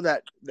mean, I know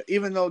that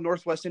even though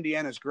Northwest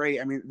Indiana is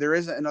great, I mean there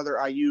isn't another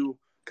IU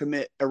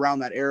commit around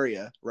that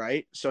area,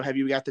 right? So have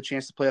you got the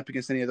chance to play up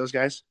against any of those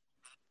guys?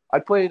 I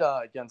played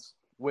against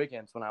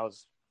Wiggins when I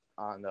was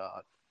on the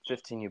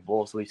 15U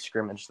Bulls. We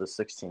scrimmaged the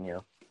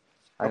 16U.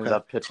 I ended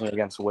up pitching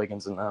against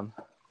Wiggins and them.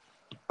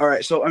 All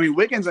right. So, I mean,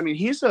 Wiggins, I mean,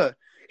 he's a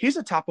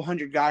top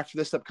 100 guy for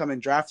this upcoming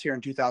draft here in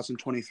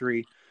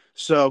 2023.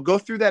 So go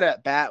through that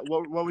at bat.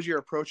 What was your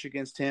approach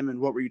against him, and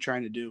what were you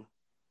trying to do?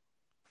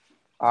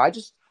 I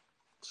just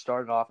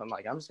started off. I'm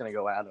just going to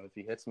go at him. If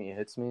he hits me, he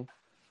hits me.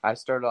 I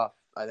started off,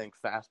 I think,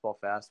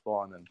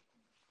 fastball, and then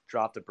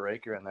dropped a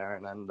breaker in there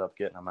and ended up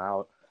getting him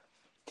out.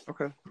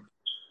 Okay.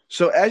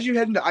 So as you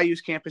head into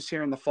IU's campus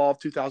here in the fall of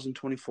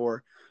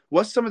 2024,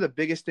 what's some of the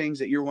biggest things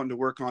that you're wanting to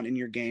work on in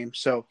your game?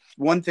 So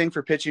one thing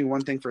for pitching,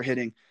 one thing for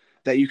hitting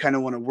that you kind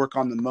of want to work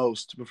on the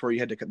most before you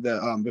head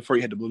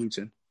to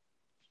Bloomington.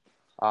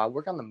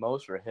 Work on the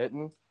most for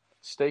hitting,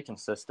 stay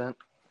consistent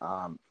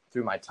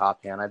through my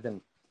top hand. I've been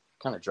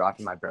kind of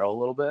dropping my barrel a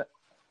little bit.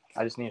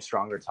 I just need a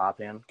stronger top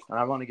hand, and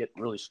I want to get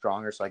really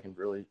stronger so I can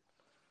really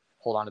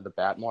hold on to the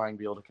bat more. I can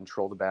be able to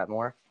control the bat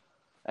more.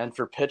 And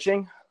for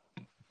pitching,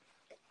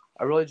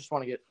 I really just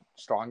want to get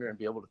stronger and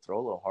be able to throw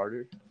a little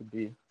harder would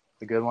be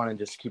the good one, and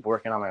just keep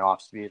working on my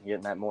off speed and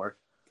getting that more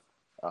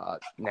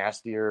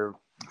nastier,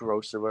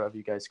 grosser, whatever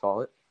you guys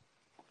call it.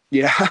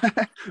 Yeah.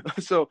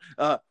 So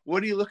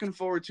what are you looking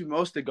forward to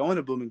most to going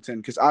to Bloomington?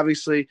 Because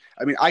obviously,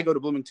 I mean, I go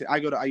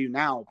to IU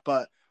now,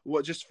 but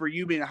what, just for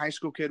you being a high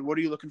school kid, what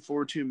are you looking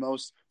forward to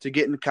most to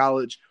get into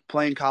college,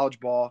 playing college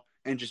ball,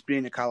 and just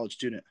being a college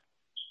student?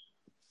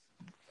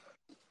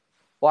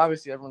 Well,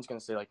 obviously, everyone's going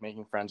to say, like,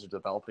 making friends or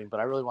developing, but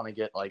I really want to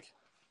get, like,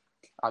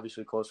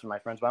 obviously close with my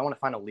friends, but I want to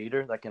find a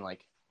leader that can,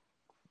 like,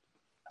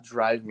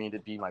 drive me to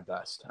be my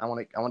best. I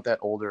want that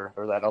older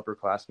or that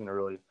upperclassman to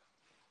really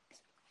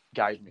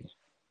guide me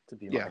to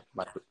be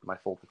my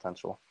full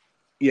potential.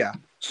 Yeah.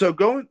 So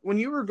when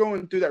you were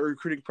going through that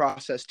recruiting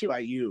process to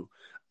IU,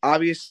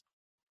 obviously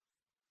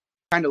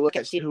kind of look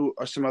at who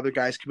are some other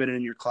guys committed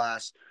in your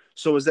class.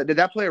 So did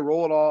that play a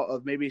role at all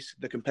of maybe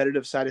the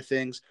competitive side of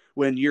things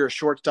when you're a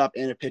shortstop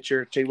and a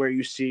pitcher to where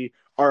you see,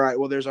 all right,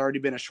 well, there's already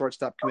been a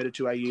shortstop committed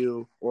to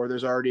IU, or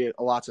there's already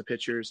lots of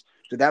pitchers.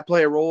 Did that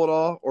play a role at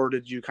all, or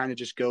did you kind of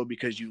just go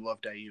because you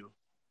loved IU?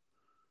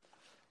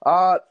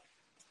 Well,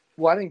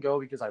 I didn't go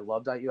because I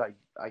loved IU.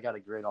 I got a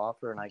great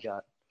offer, and I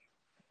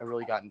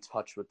really got in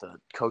touch with the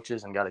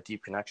coaches and got a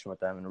deep connection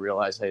with them and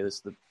realized, hey,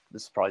 this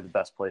is probably the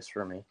best place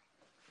for me.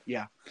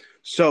 Yeah.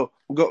 So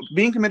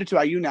being committed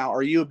to IU now,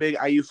 are you a big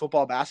IU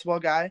football, basketball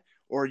guy,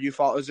 or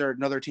is there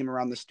another team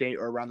around the state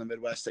or around the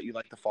Midwest that you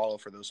like to follow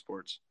for those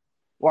sports?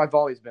 Well, I've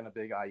always been a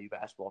big IU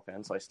basketball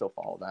fan, so I still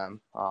follow them.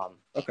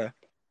 Okay.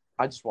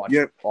 I just watch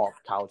all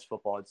college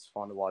football. It's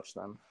fun to watch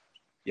them.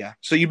 Yeah.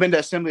 So you've been to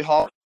Assembly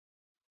Hall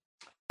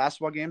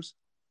basketball games?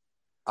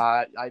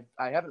 I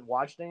haven't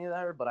watched any of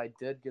that, but I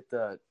did get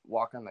to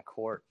walk on the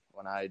court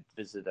when I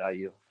visited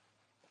IU.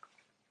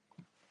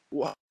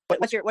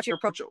 What's your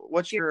approach?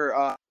 What's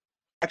your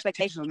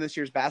expectations on this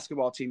year's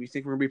basketball team? You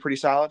think we're gonna be pretty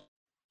solid?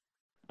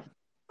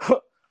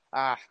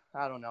 I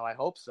don't know. I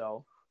hope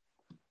so.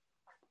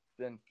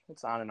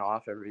 It's on and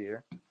off every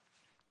year.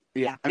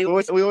 Yeah, I mean,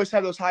 we always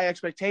have those high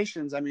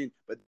expectations. I mean,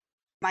 but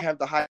might have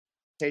the high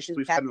expectations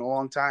we've had in a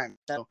long time.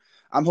 So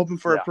I'm hoping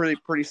for a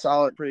pretty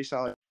solid. Being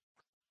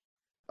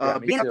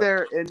up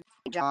there in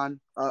John,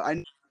 I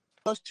know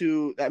close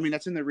to. I mean,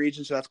 that's in the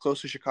region, so that's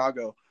close to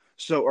Chicago.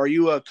 So, are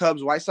you a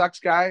Cubs White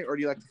Sox guy, or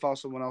do you like to follow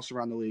someone else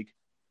around the league?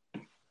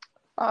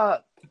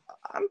 I'm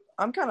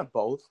kind of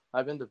both.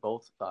 I've been to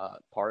both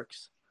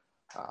parks,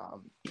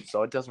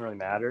 so it doesn't really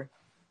matter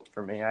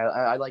for me.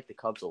 I like the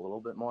Cubs a little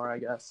bit more, I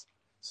guess.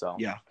 So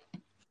yeah.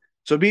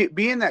 So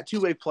being that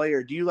two-way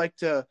player, do you like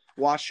to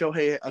watch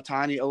Shohei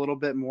Ohtani a little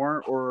bit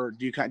more, or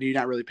do you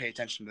not really pay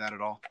attention to that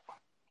at all?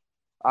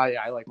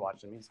 I like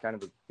watching him. He's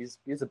kind of he's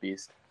a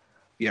beast.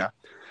 Yeah.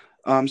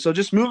 So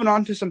just moving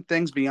on to some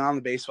things beyond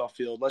the baseball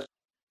field. Let's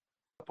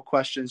a couple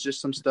questions,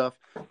 just some stuff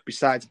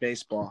besides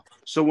baseball.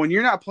 So when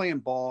you're not playing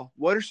ball,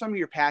 what are some of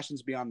your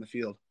passions beyond the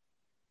field?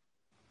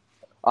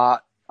 I'm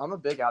a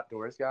big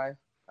outdoors guy.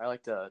 I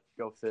like to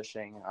go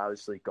fishing,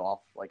 obviously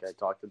golf, like I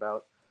talked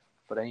about.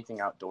 But anything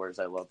outdoors,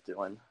 I love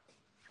doing.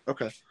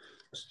 Okay.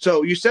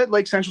 So you said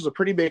Lake Central's a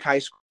pretty big high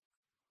school.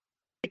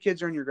 How many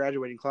kids are in your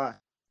graduating class?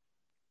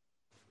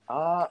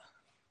 Probably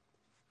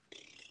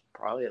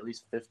at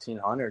least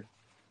 1,500.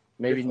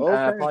 Maybe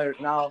Okay. probably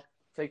no.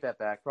 Take that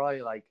back.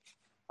 Probably like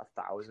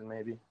 1,000,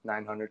 maybe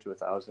 900 to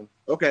 1,000.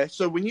 Okay,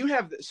 so when you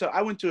have, so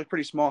I went to a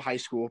pretty small high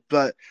school,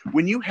 but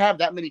when you have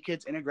that many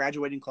kids in a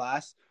graduating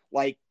class,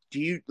 do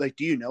you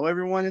know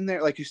everyone in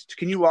there?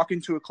 Can you walk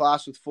into a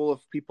class with full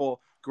of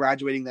people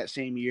graduating that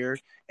same year,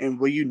 and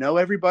will you know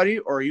everybody,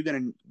 or are you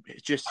gonna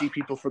just see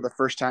people for the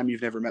first time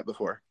you've never met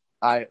before?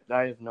 I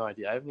have no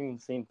idea. I haven't even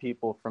seen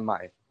people from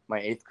my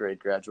 8th grade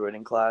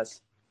graduating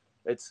class.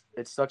 It's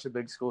such a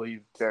big school,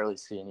 you barely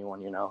see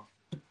anyone, you know.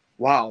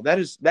 Wow,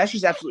 that's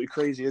just absolutely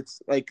crazy.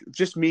 It's like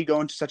just me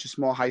going to such a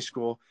small high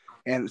school,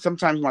 and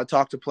sometimes when I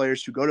talk to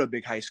players who go to a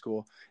big high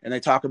school and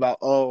they talk about,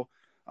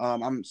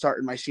 I'm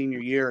starting my senior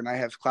year and I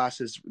have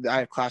classes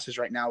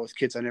right now with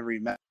kids I never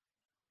even met.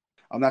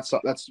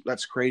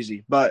 That's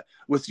crazy. But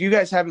with you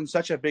guys having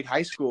such a big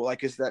high school,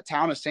 like, is that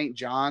town of St.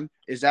 John,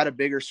 is that a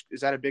bigger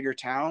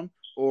town,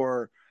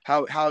 or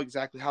how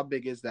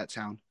big is that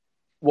town?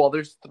 Well,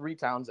 there's 3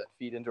 towns that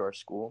feed into our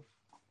school.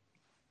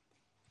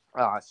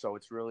 So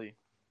it's really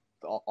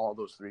all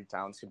those 3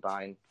 towns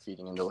combined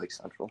feeding into Lake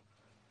Central.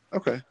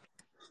 Okay.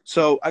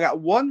 So I got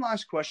one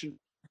last question.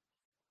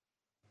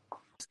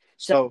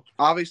 So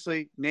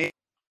obviously, name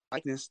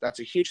likeness, that's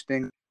a huge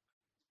thing.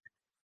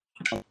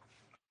 You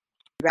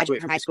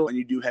graduate from high school and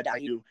you do head to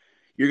IU,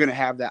 you're going to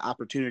have that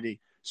opportunity.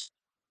 So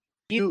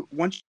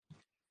once you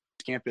get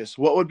to campus,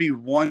 what would be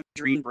one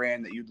dream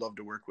brand that you'd love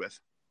to work with?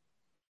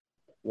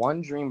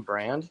 One dream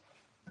brand?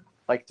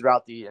 Like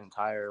throughout the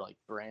entire, like,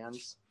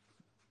 brands?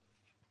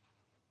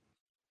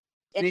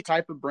 Any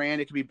type of brand.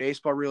 It could be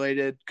baseball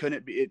related. Couldn't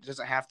it be? It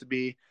doesn't have to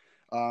be.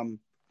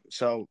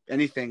 So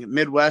anything,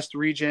 Midwest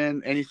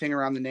region, anything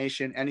around the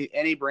nation,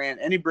 any brand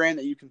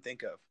that you can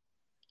think of.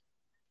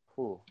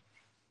 Cool.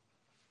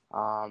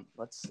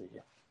 Let's see.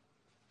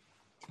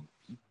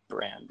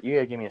 Brand. You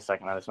gotta give me a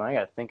second on this one. I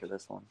gotta think of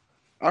this one.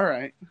 All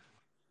right.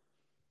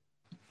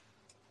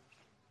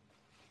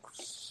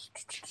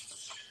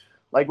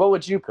 Like, what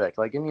would you pick?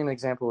 Like, give me an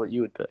example of what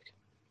you would pick.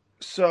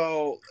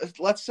 So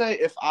let's say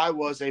if I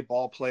was a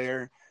ball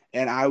player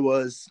and I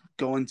was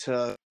going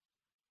to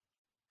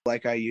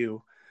like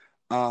IU,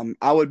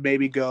 I would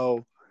maybe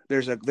go.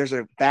 There's a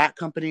bat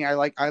company I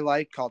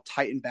like called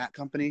Titan Bat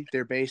Company.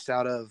 They're based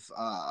out of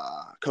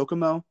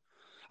Kokomo.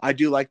 I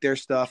do like their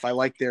stuff. I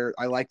like their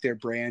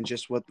brand,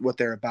 just what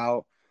they're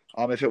about.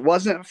 If it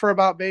wasn't for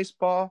about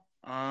baseball,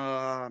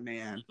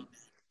 man.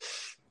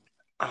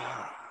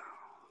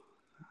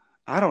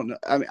 I don't know.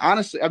 I mean,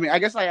 honestly, I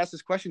guess I asked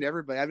this question to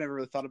everybody. I've never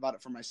really thought about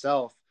it for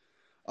myself.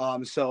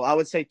 So I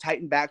would say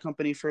Titan Bat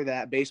Company for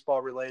that,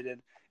 baseball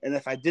related. And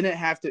if it didn't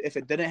have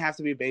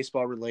to be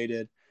baseball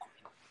related,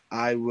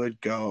 I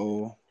would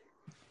go.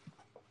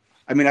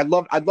 I mean, I'd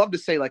love to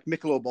say like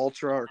Michelob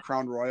Ultra or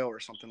Crown Royal or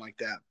something like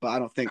that,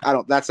 but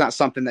that's not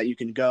something that you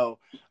can go.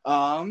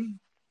 Man,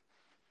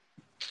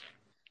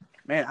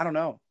 I don't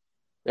know.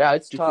 Yeah,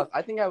 it's tough.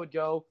 I think I would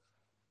go,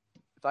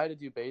 if I had to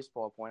do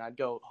baseball point, I'd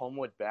go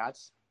Homewood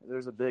Bats.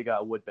 There's a big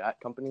wood bat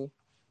company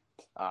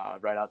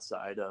right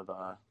outside of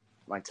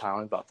my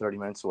town, about 30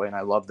 minutes away, and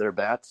I love their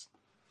bats.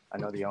 I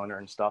know the owner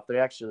and stuff. They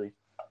actually,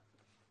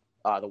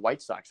 the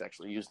White Sox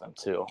actually use them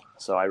too.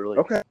 So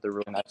they're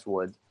really nice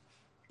wood.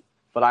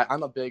 But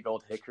I'm a big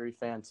Old Hickory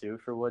fan too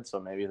for wood, so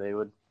maybe they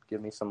would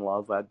give me some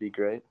love. That'd be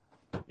great.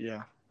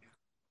 Yeah.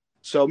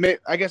 So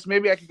I guess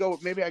I could go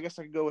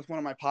with one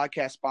of my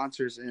podcast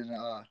sponsors in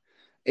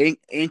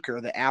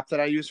Anchor, the app that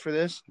I use for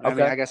this. Okay. I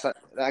mean,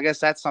 I guess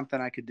that's something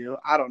I could do.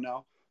 I don't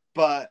know,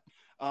 but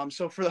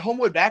so for the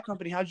Homewood Bat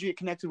Company, how'd you get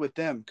connected with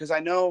them? Because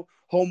I know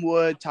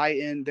Homewood,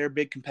 Titan, they're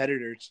big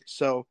competitors.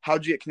 So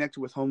how'd you get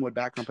connected with Homewood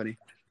Bat Company?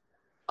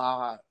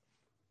 Let's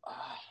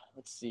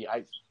see.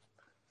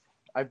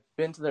 I've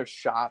been to their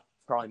shop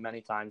probably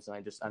many times, and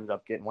I just ended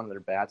up getting one of their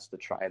bats to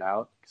try it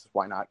out. Because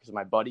why not? Because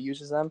my buddy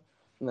uses them,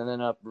 and then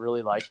ended up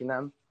really liking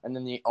them. And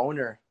then the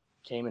owner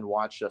came and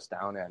watched us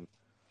down in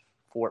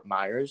Fort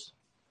Myers,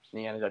 and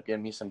he ended up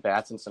giving me some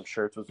bats and some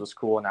shirts, which was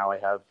cool. And now I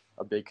have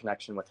a big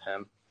connection with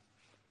him.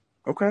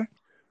 Okay.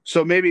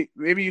 So maybe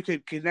you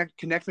could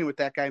connect me with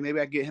that guy.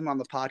 Maybe I get him on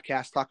the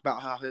podcast, talk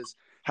about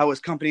how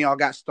his company all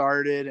got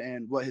started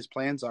and what his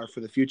plans are for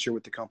the future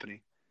with the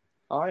company.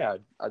 Oh yeah,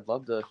 I'd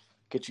love to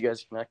get you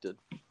guys connected.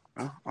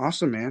 Oh,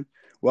 awesome, man.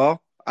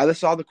 Well,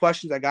 that's all the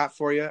questions I got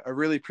for you. I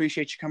really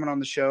appreciate you coming on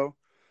the show.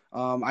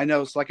 I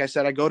know, like I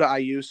said, I go to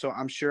IU, so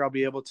I'm sure I'll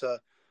be able to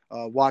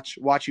watch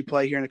you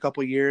play here in a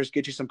couple of years,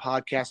 get you some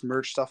podcast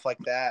merch, stuff like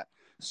that.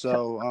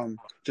 So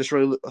just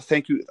really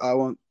thank you.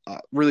 I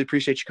really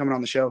appreciate you coming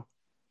on the show.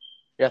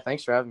 Yeah,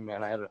 thanks for having me,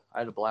 man. I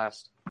had a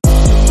blast.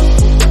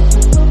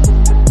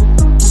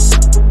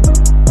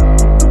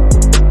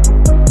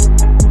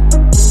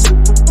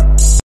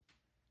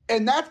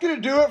 And that's going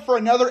to do it for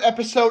another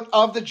episode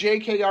of the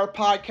JKR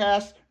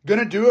podcast. Going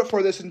to do it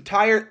for this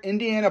entire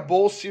Indiana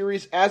Bowl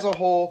series as a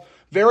whole.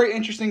 very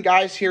interesting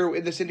guys here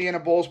in this Indiana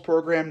Bulls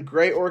program.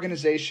 Great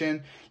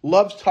organization.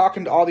 Loved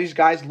talking to all these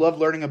guys. Loved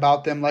learning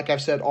about them. Like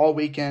I've said all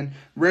weekend,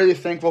 really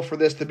thankful for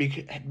this to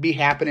be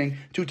happening,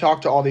 to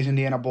talk to all these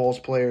Indiana Bulls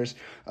players.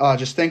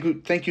 Just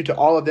thank you to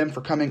all of them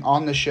for coming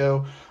on the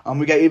show.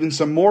 We got even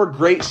some more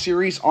great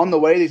series on the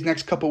way these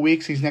next couple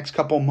weeks, these next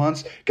couple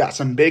months. Got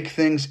some big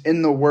things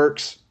in the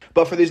works.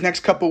 But for these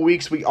next couple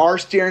weeks, we are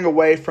steering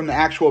away from the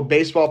actual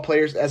baseball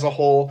players as a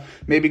whole,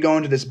 maybe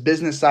going to this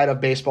business side of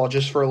baseball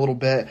just for a little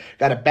bit.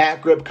 Got a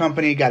bat grip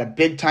company, got a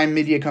big-time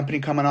media company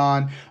coming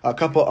on, a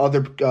couple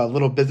other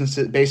little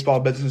businesses,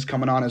 baseball businesses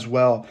coming on as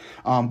well.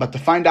 But to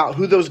find out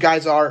who those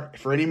guys are,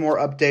 for any more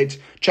updates,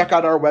 check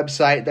out our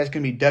website. That's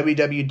going to be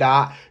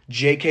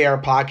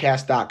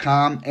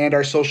www.jkrpodcast.com, and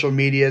our social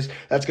medias.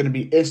 That's going to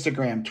be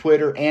Instagram,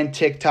 Twitter, and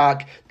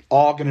TikTok.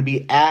 All going to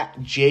be at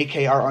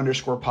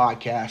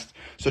JKR_podcast.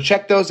 So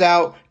check those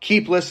out.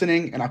 Keep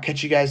listening, and I'll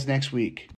catch you guys next week.